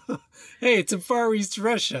shitholes. Hey, it's in Far East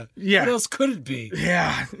Russia. Yeah. What else could it be?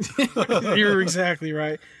 Yeah, you're exactly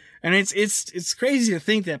right. And it's crazy to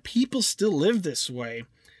think that people still live this way.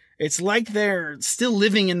 It's like they're still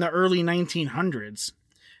living in the early 1900s.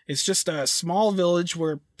 It's just a small village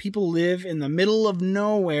where people live in the middle of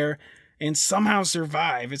nowhere and somehow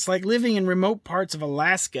survive. It's like living in remote parts of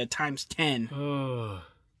Alaska times 10. Oh.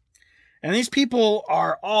 And these people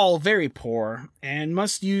are all very poor and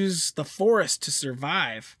must use the forest to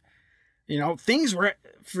survive. Things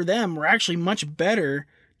for them were actually much better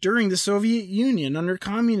during the Soviet Union under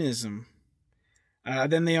communism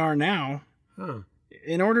than they are now. Huh.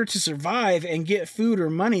 In order to survive and get food or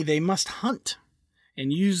money, they must hunt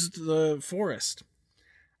and use the forest.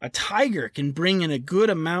 A tiger can bring in a good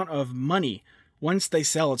amount of money once they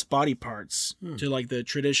sell its body parts to the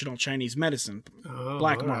traditional Chinese medicine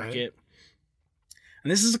black market. And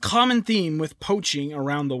this is a common theme with poaching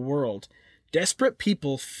around the world. Desperate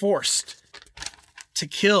people forced to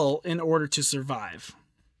kill in order to survive.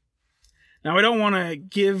 Now, I don't want to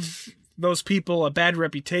give those people a bad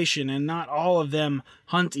reputation, and not all of them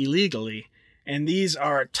hunt illegally. And these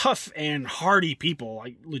are tough and hardy people,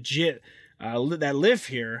 legit, that live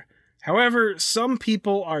here. However, some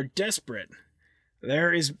people are desperate.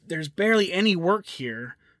 There's barely any work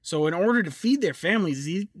here, So in order to feed their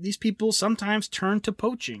families, these people sometimes turn to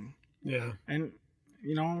poaching. Yeah. And,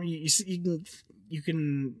 you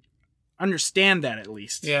can understand that at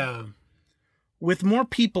least. Yeah. With more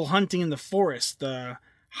people hunting in the forest, the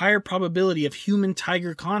higher probability of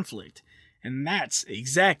human-tiger conflict. And that's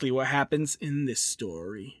exactly what happens in this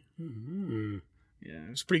story. Mm-hmm. Yeah,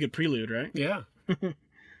 it's a pretty good prelude, right? Yeah.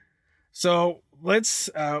 So let's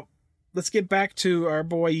get back to our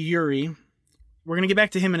boy Yuri. We're going to get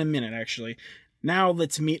back to him in a minute, actually. Now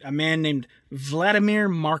let's meet a man named Vladimir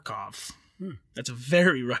Markov. That's a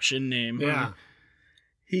very Russian name. Yeah. Huh?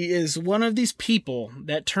 He is one of these people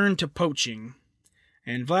that turn to poaching.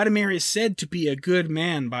 And Vladimir is said to be a good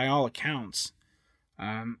man by all accounts.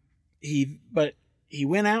 He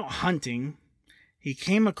went out hunting. He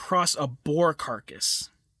came across a boar carcass.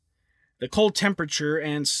 The cold temperature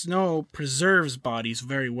and snow preserves bodies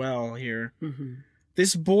very well here. Mm-hmm.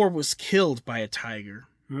 This boar was killed by a tiger.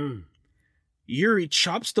 Mm. Yuri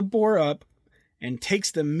chops the boar up and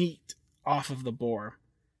takes the meat off of the boar.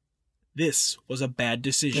 This was a bad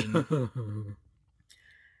decision.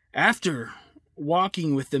 After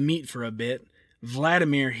walking with the meat for a bit,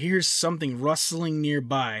 Vladimir hears something rustling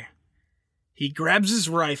nearby. He grabs his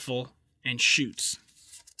rifle and shoots.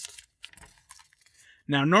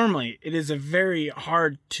 Now, normally, it is very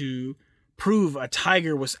hard to prove a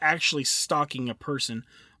tiger was actually stalking a person,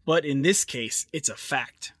 but in this case, it's a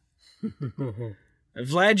fact.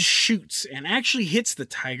 Vlad shoots and actually hits the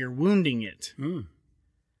tiger, wounding it. Mm.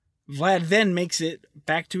 Vlad then makes it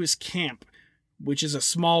back to his camp, which is a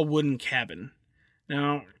small wooden cabin.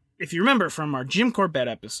 Now, if you remember from our Jim Corbett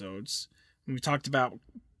episodes, when we talked about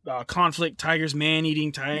conflict tigers,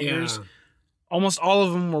 man-eating tigers, almost all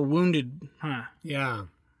of them were wounded. Huh? Yeah.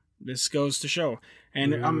 This goes to show.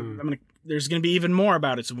 And there's going to be even more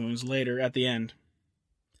about its wounds later at the end.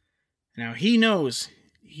 Now, he knows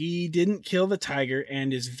he didn't kill the tiger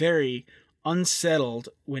and is very unsettled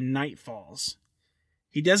when night falls.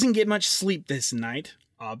 He doesn't get much sleep this night,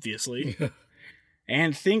 obviously,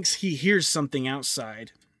 and thinks he hears something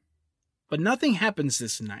outside. But nothing happens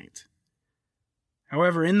this night.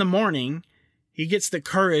 However, in the morning, he gets the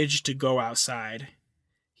courage to go outside.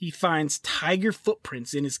 He finds tiger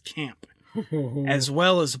footprints in his camp, as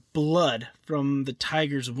well as blood from the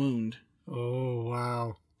tiger's wound. Oh,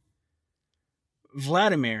 wow.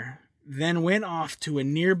 Vladimir then went off to a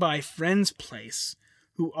nearby friend's place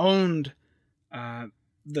who owned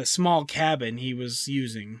the small cabin he was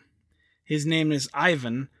using. His name is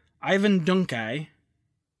Ivan Dunkai,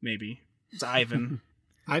 maybe. It's Ivan.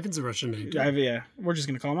 Ivan's a Russian name. Yeah, we're just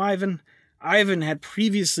going to call him Ivan. Ivan had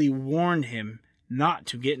previously warned him not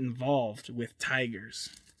to get involved with tigers.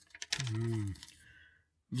 Mm.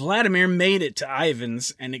 Vladimir made it to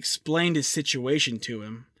Ivan's and explained his situation to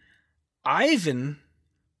him. Ivan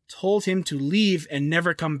told him to leave and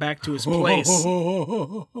never come back to his place.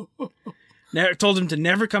 Told him to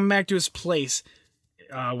never come back to his place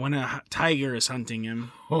when a tiger is hunting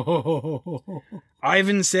him.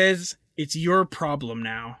 Ivan says, "It's your problem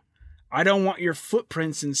now. I don't want your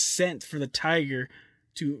footprints and scent for the tiger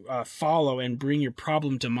to follow and bring your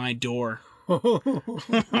problem to my door."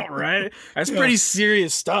 Right? That's pretty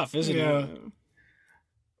serious stuff, isn't it?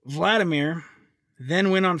 Vladimir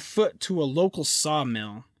then went on foot to a local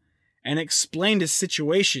sawmill and explained his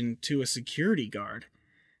situation to a security guard,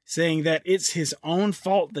 saying that it's his own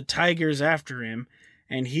fault the tiger's after him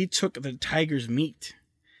and he took the tiger's meat.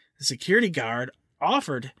 The security guard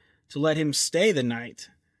offered to let him stay the night,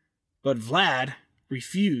 but Vlad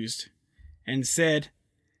refused and said,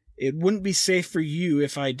 "It wouldn't be safe for you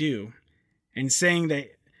if I do," and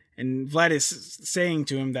Vlad is saying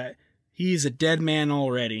to him that he's a dead man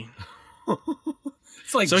already.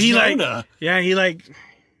 It's like so Jonah.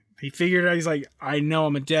 He figured out, he's like, I know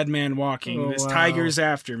I'm a dead man walking. This tiger's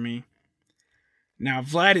after me. Now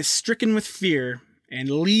Vlad is stricken with fear and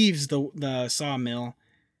leaves the sawmill.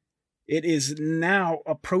 It is now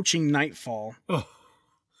approaching nightfall.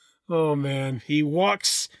 Oh man. He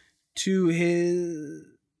walks to his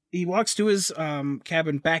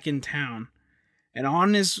cabin back in town, and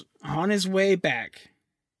on his way back,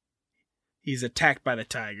 he's attacked by the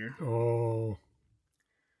tiger. Oh.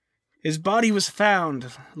 His body was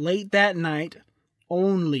found late that night,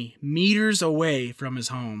 only meters away from his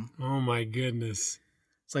home. Oh my goodness.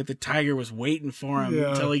 It's like the tiger was waiting for him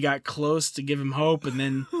until he got close to give him hope and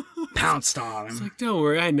then pounced on him. It's like, don't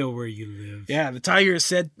worry, I know where you live. Yeah, the tiger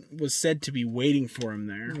was said to be waiting for him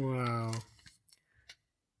there. Wow.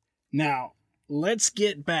 Now, let's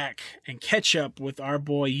get back and catch up with our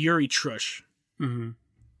boy Yuri Trush. Mm-hmm.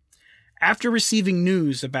 After receiving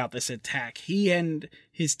news about this attack, he and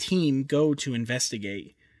his team go to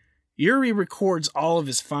investigate. Yuri records all of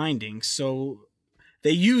his findings, so they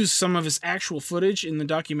use some of his actual footage in the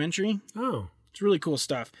documentary. Oh. It's really cool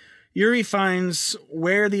stuff. Yuri finds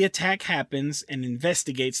where the attack happens and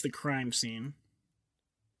investigates the crime scene.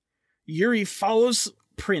 Yuri follows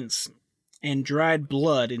prints and dried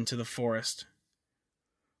blood into the forest.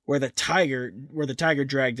 Where the tiger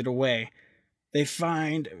dragged it away, they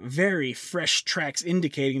find very fresh tracks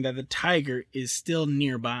indicating that the tiger is still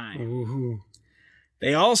nearby. Ooh.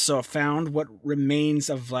 They also found what remains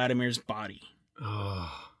of Vladimir's body.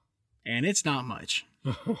 Oh. And it's not much.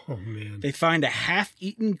 Oh, man. They find a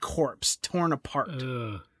half-eaten corpse torn apart.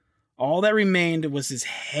 Ugh. All that remained was his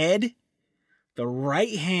head, the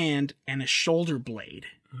right hand, and a shoulder blade.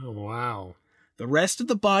 Oh, wow. The rest of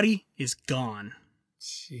the body is gone.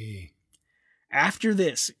 Gee. After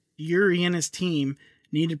this, Yuri and his team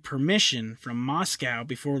needed permission from Moscow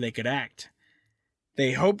before they could act.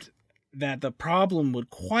 They hoped that the problem would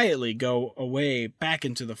quietly go away back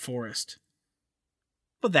into the forest.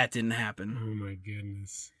 But that didn't happen. Oh, my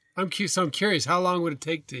goodness. I'm curious, how long would it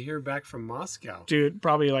take to hear back from Moscow? Dude,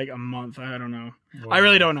 probably like a month. I don't know. Wow. I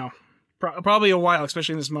really don't know. Probably a while,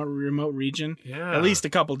 especially in this remote region. Yeah. At least a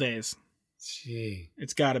couple days. Gee.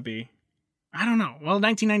 It's got to be. I don't know. Well,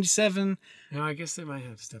 1997. No, I guess they might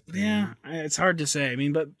have stuff there. Yeah, it's hard to say. I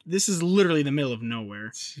mean, but this is literally the middle of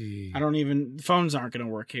nowhere. Gee. Phones aren't going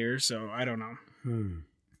to work here, so I don't know.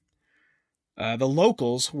 The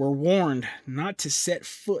locals were warned not to set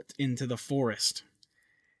foot into the forest.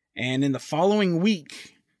 And in the following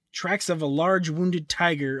week, tracks of a large wounded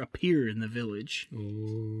tiger appear in the village.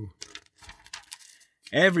 Ooh.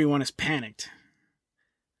 Everyone is panicked.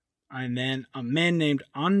 And then a man named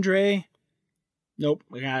Andrei... Nope,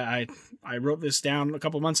 I wrote this down a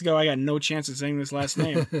couple months ago. I got no chance of saying this last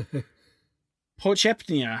name.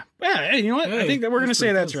 Pochechnya. Yeah, you know what? I think that we're going to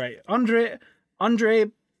say that's right.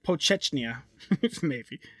 Andrei Pochechnya.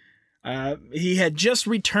 Maybe. He had just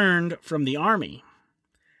returned from the army.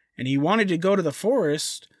 And he wanted to go to the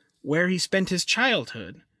forest where he spent his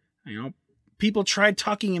childhood. You know, people tried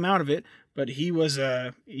talking him out of it, but he was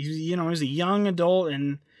a young adult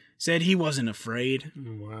and said he wasn't afraid.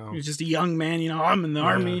 Wow. He was just a young man, I'm in the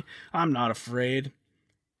army. I'm not afraid.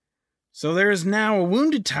 So there is now a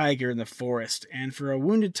wounded tiger in the forest, and for a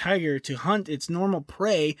wounded tiger to hunt its normal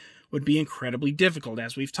prey would be incredibly difficult,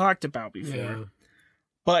 as we've talked about before. Yeah.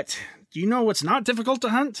 But do you know what's not difficult to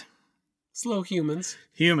hunt? Slow humans.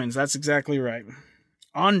 Humans, that's exactly right.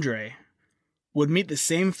 Andrei would meet the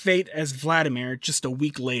same fate as Vladimir just a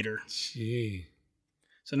week later. Gee.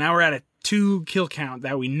 So now we're at a 2 kill count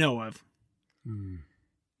that we know of.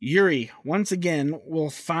 Yuri, once again,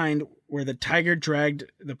 will find where the tiger dragged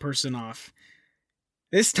the person off.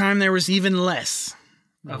 This time there was even less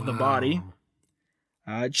of the body.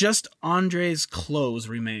 Just Andrei's clothes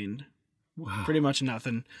remained. Wow. Pretty much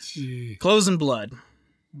nothing. Gee. Clothes and blood.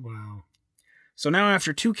 Wow. So now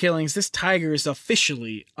after 2 killings, this tiger is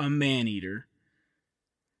officially a man-eater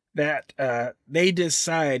that they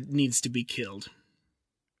decide needs to be killed.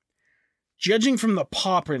 Judging from the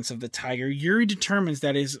paw prints of the tiger, Yuri determines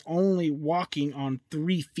that it is only walking on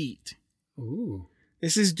 3 feet. Ooh.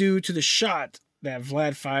 This is due to the shot that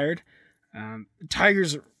Vlad fired. The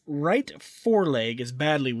tiger's right foreleg is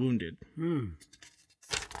badly wounded. And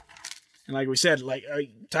like we said,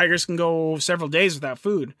 tigers can go several days without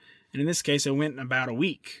food. And in this case, it went about a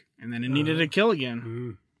week. And then it needed a kill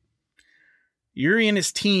again. Yuri and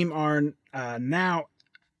his team are now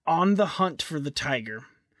on the hunt for the tiger.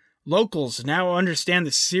 Locals now understand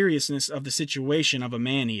the seriousness of the situation of a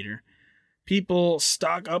man-eater. People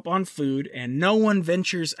stock up on food, and no one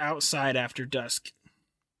ventures outside after dusk.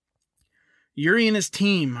 Yuri and his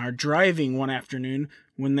team are driving one afternoon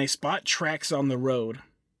when they spot tracks on the road.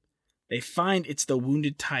 They find it's the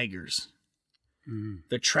wounded tigers.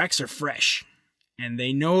 The tracks are fresh, and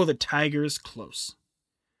they know the tiger is close.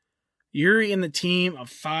 Yuri and the team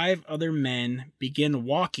of 5 other men begin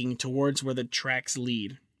walking towards where the tracks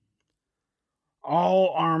lead.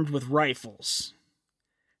 All armed with rifles.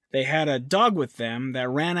 They had a dog with them that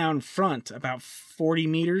ran out in front about 40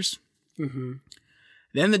 meters.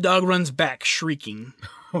 Then the dog runs back, shrieking.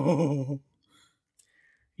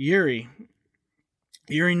 Yuri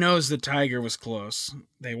knows the tiger was close.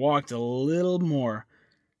 They walked a little more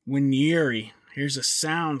when Yuri hears a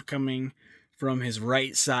sound coming from his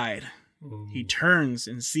right side. He turns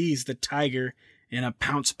and sees the tiger in a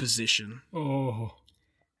pounce position.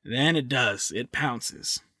 Then it does. It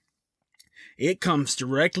pounces. It comes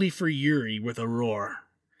directly for Yuri with a roar.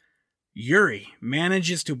 Yuri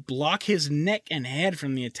manages to block his neck and head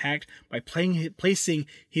from the attack by placing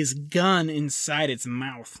his gun inside its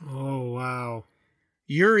mouth. Oh, wow.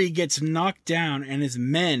 Yuri gets knocked down and his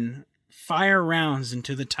men fire rounds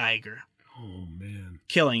into the tiger. Oh, man.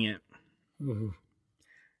 Killing it. Ooh.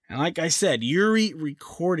 And like I said, Yuri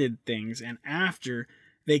recorded things, and after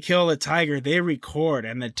they kill the tiger, they record,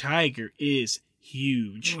 and the tiger is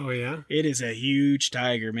huge. Oh, yeah? It is a huge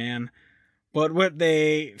tiger, man. But what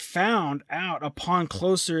they found out upon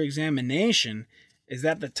closer examination is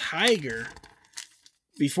that the tiger,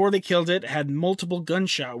 before they killed it, had multiple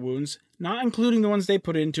gunshot wounds, not including the ones they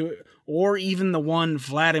put into it, or even the one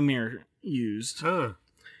Vladimir used. Huh.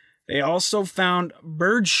 They also found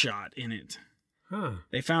birdshot in it. Huh.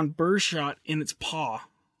 They found birdshot in its paw.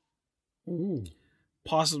 Ooh.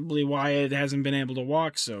 Possibly why it hasn't been able to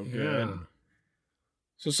walk so good. Yeah.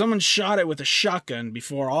 So someone shot it with a shotgun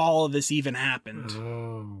before all of this even happened.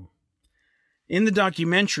 Oh. In the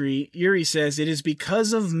documentary, Yuri says it is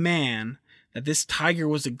because of man that this tiger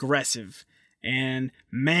was aggressive, and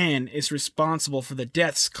man is responsible for the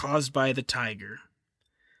deaths caused by the tiger.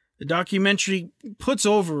 The documentary puts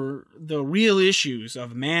over the real issues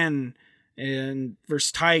of man and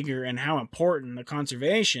versus tiger and how important the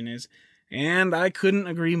conservation is, and I couldn't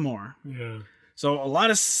agree more. Yeah. So a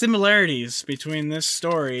lot of similarities between this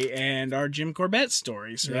story and our Jim Corbett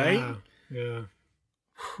stories, right? Yeah.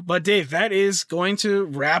 But Dave, that is going to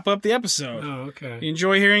wrap up the episode. Oh, okay. You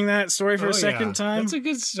enjoy hearing that story for a second time? That's a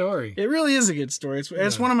good story. It really is a good story.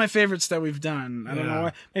 It's one of my favorites that we've done. I don't know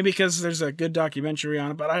why. Maybe because there's a good documentary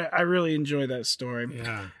on it, but I really enjoy that story.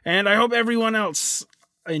 Yeah. And I hope everyone else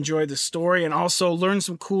enjoyed the story and also learned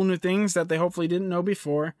some cool new things that they hopefully didn't know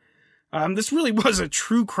before. This really was a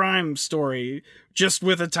true crime story, just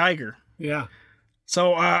with a tiger. Yeah.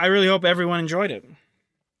 So I really hope everyone enjoyed it.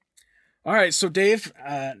 All right, so Dave,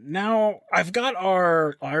 now I've got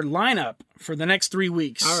our lineup for the next 3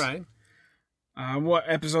 weeks. All right. What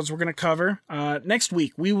episodes we're going to cover. Next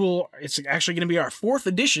week, it's actually going to be our 4th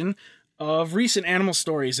edition of Recent Animal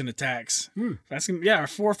Stories and Attacks. That's going to be, our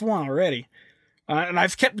 4th one already. And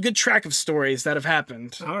I've kept good track of stories that have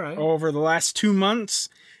happened over the last 2 months.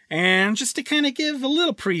 And just to kind of give a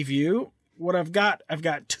little preview, what I've got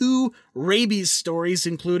 2 rabies stories,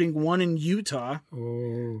 including one in Utah.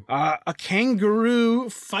 Oh. A kangaroo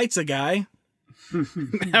fights a guy.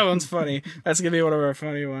 That one's funny. That's going to be one of our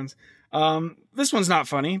funny ones. This one's not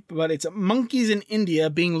funny, but it's monkeys in India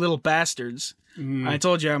being little bastards. I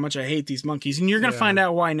told you how much I hate these monkeys, and you're going to find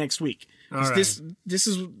out why next week. This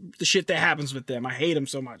is the shit that happens with them. I hate them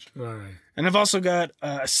so much. All right. And I've also got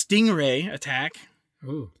a stingray attack.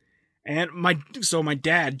 Ooh. And my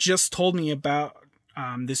dad just told me about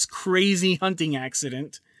this crazy hunting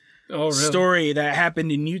accident story that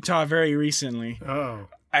happened in Utah very recently. Oh.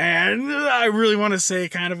 And I really want to say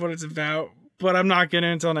kind of what it's about, but I'm not going to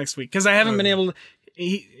until next week because I haven't been able to.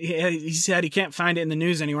 He said he can't find it in the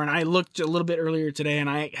news anywhere, and I looked a little bit earlier today, and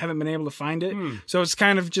I haven't been able to find it. So it's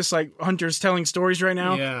kind of just like hunters telling stories right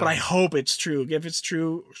now. Yeah. But I hope it's true. If it's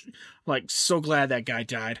true, like, so glad that guy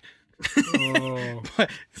died. Oh. But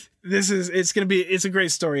it's a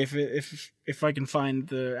great story if I can find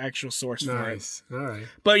the actual source for it. Nice. All right.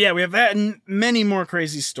 But yeah, we have that and many more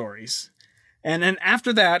crazy stories. And then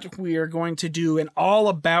after that, we are going to do an all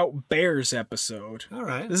about bears episode. All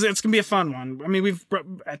right. It's going to be a fun one. I mean, we've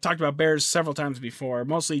talked about bears several times before,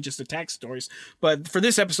 mostly just attack stories. But for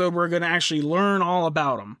this episode, we're going to actually learn all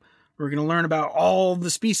about them. We're going to learn about all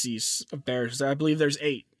the species of bears. I believe there's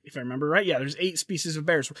 8, if I remember right. Yeah, there's 8 species of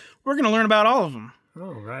bears. We're going to learn about all of them.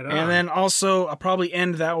 Oh, right on. And then also, I'll probably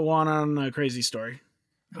end that one on a crazy story.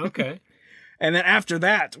 Okay. And then after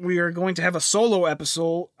that, we are going to have a solo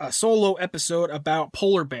episode about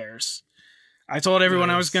polar bears. I told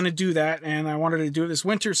everyone I was going to do that, and I wanted to do it this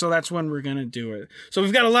winter, so that's when we're going to do it. So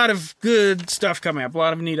we've got a lot of good stuff coming up, a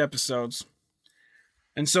lot of neat episodes.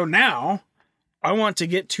 And so now, I want to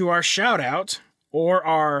get to our shout-out, or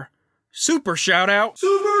our super shout-out.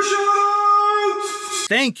 Super shout-out!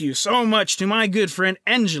 Thank you so much to my good friend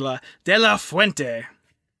Angela De La Fuente.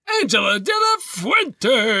 Angela De La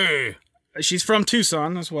Fuente! She's from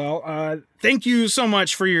Tucson as well. Thank you so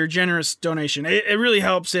much for your generous donation. It really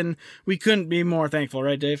helps, and we couldn't be more thankful,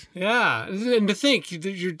 right, Dave? Yeah, and to think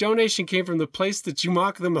your donation came from the place that you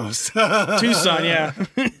mock the most. Tucson, yeah.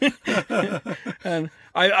 And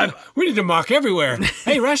we need to mock everywhere.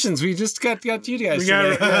 Hey, Russians, we just got you guys.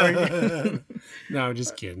 No, I'm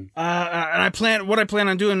just kidding. And what I plan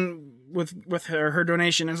on doing with her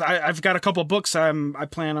donation is I've got a couple books I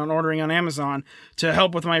plan on ordering on Amazon to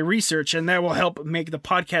help with my research, and that will help make the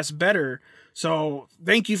podcast better. So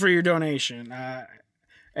thank you for your donation.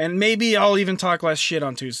 And maybe I'll even talk less shit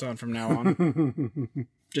on Tucson from now on.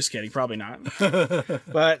 Just kidding, probably not.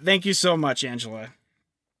 But thank you so much, Angela.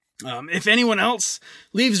 If anyone else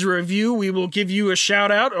leaves a review, we will give you a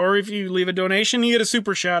shout out, or if you leave a donation, you get a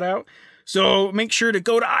super shout out. So make sure to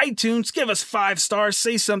go to iTunes, give us 5 stars,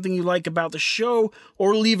 say something you like about the show,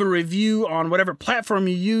 or leave a review on whatever platform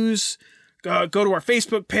you use. Go to our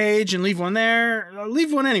Facebook page and leave one there.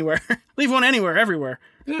 Leave one anywhere. Leave one anywhere, everywhere.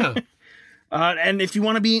 Yeah. And if you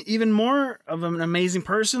want to be even more of an amazing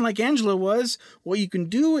person like Angela was, what you can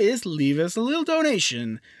do is leave us a little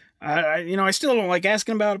donation. I still don't like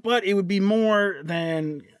asking about it, but it would be more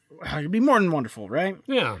than wonderful, right?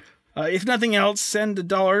 Yeah. If nothing else, send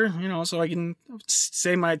 $1, so I can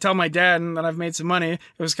tell my dad that I've made some money. It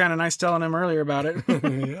was kind of nice telling him earlier about it.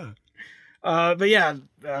 Yeah. But yeah,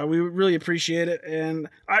 we really appreciate it, and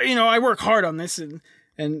I work hard on this, and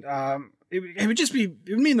it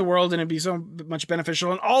would mean the world, and it'd be so much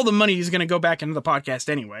beneficial, and all the money is going to go back into the podcast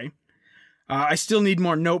anyway. I still need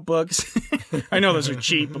more notebooks. I know those are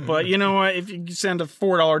cheap, but you know what? If you send a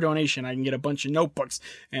 $4 donation, I can get a bunch of notebooks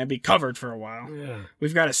and be covered for a while. Yeah.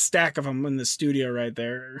 We've got a stack of them in the studio right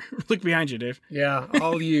there. Look behind you, Dave. Yeah,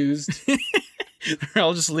 all used. They're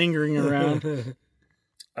all just lingering around.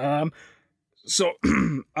 So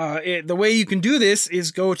the way you can do this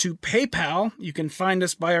is go to PayPal. You can find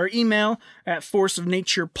us by our email at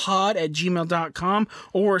forceofnaturepod@gmail.com,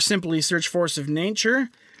 or simply search Force of Nature.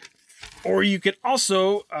 Or you could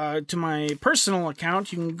also, to my personal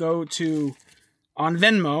account, you can go to, on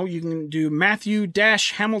Venmo, you can do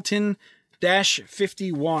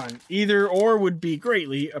Matthew-Hamilton-51. Either or would be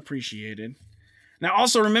greatly appreciated. Now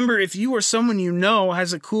also remember, if you or someone you know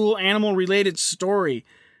has a cool animal-related story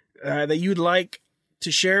that you'd like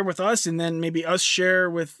to share with us, and then maybe us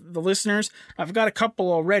share with the listeners, I've got a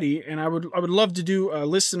couple already, and I would love to do a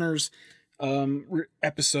listeners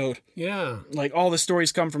episode. Yeah. Like all the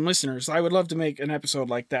stories come from listeners. I would love to make an episode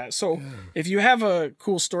like that. So if you have a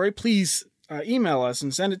cool story, please email us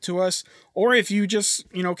and send it to us. Or if you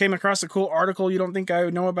just, came across a cool article you don't think I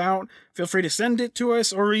would know about, feel free to send it to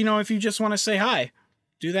us. Or, if you just want to say hi,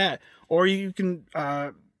 do that. Or you can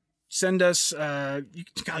send us,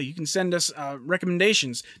 you can send us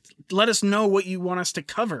recommendations. Let us know what you want us to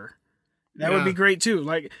cover. That would be great too.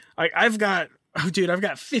 Like I've got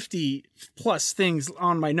 50 plus things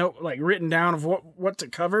on my note, like written down of what to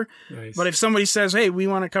cover. Nice. But if somebody says, hey, we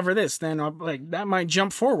want to cover this, then that might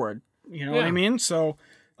jump forward. You know what I mean? So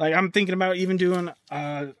I'm thinking about even doing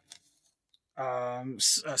a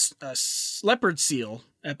leopard seal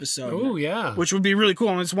episode. Oh yeah. Which would be really cool.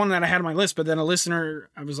 And it's one that I had on my list, but then a listener,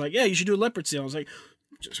 I was like, yeah, you should do a leopard seal. I was like,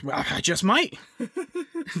 I just might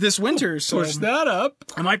this winter. So push that up.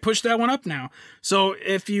 I might push that one up now. So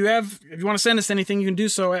if you want to send us anything, you can do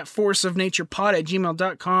so at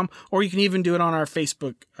forceofnaturepod@gmail.com, or you can even do it on our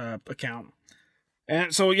Facebook account.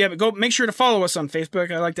 And so but go make sure to follow us on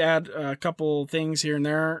Facebook. I like to add a couple things here and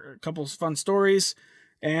there, a couple fun stories,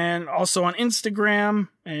 and also on Instagram.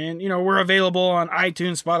 And we're available on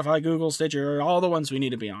iTunes, Spotify, Google, Stitcher, all the ones we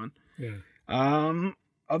need to be on. Yeah.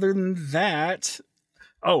 Other than that,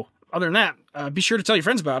 be sure to tell your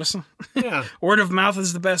friends about us. Yeah. Word of mouth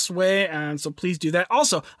is the best way, and so please do that.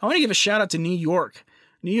 Also, I want to give a shout out to New York.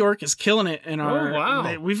 New York is killing it in our. Oh,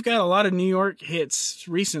 wow. We've got a lot of New York hits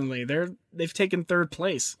recently. They've taken 3rd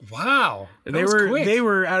place. Wow. They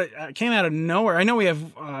came out of nowhere. I know we have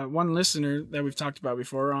one listener that we've talked about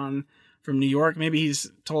before from New York. Maybe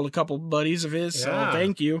he's told a couple buddies of his. So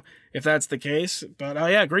thank you if that's the case.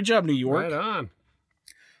 But great job, New York. Right on.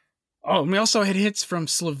 Oh, and we also had hits from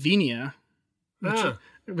Slovenia.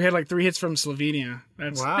 We had 3 hits from Slovenia.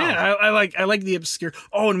 Wow. Yeah, I like the obscure.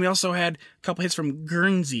 Oh, and we also had a couple hits from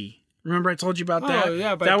Guernsey. Remember I told you about that? Oh,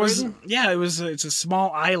 yeah, that Britain? It's a small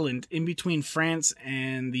island in between France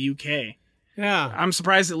and the UK. Yeah. I'm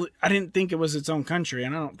surprised I didn't think it was its own country,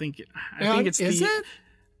 and I don't think it. I think it's is it?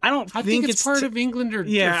 I think it's part of England or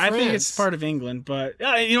France. I think it's part of England, but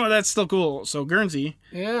that's still cool. So Guernsey,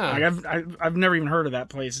 I've never even heard of that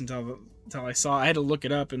place until I saw. I had to look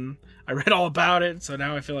it up, and I read all about it. So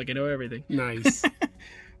now I feel like I know everything. Nice.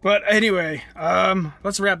 But anyway,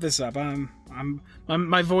 let's wrap this up.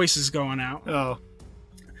 My voice is going out. Oh.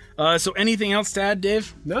 So anything else to add,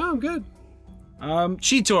 Dave? No, I'm good.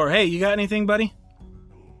 Cheetor, hey, you got anything, buddy?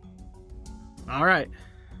 All right.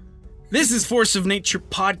 This is Force of Nature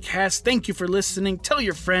Podcast. Thank you for listening. Tell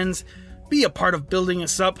your friends. Be a part of building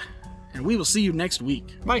us up. And we will see you next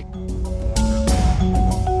week. Bye.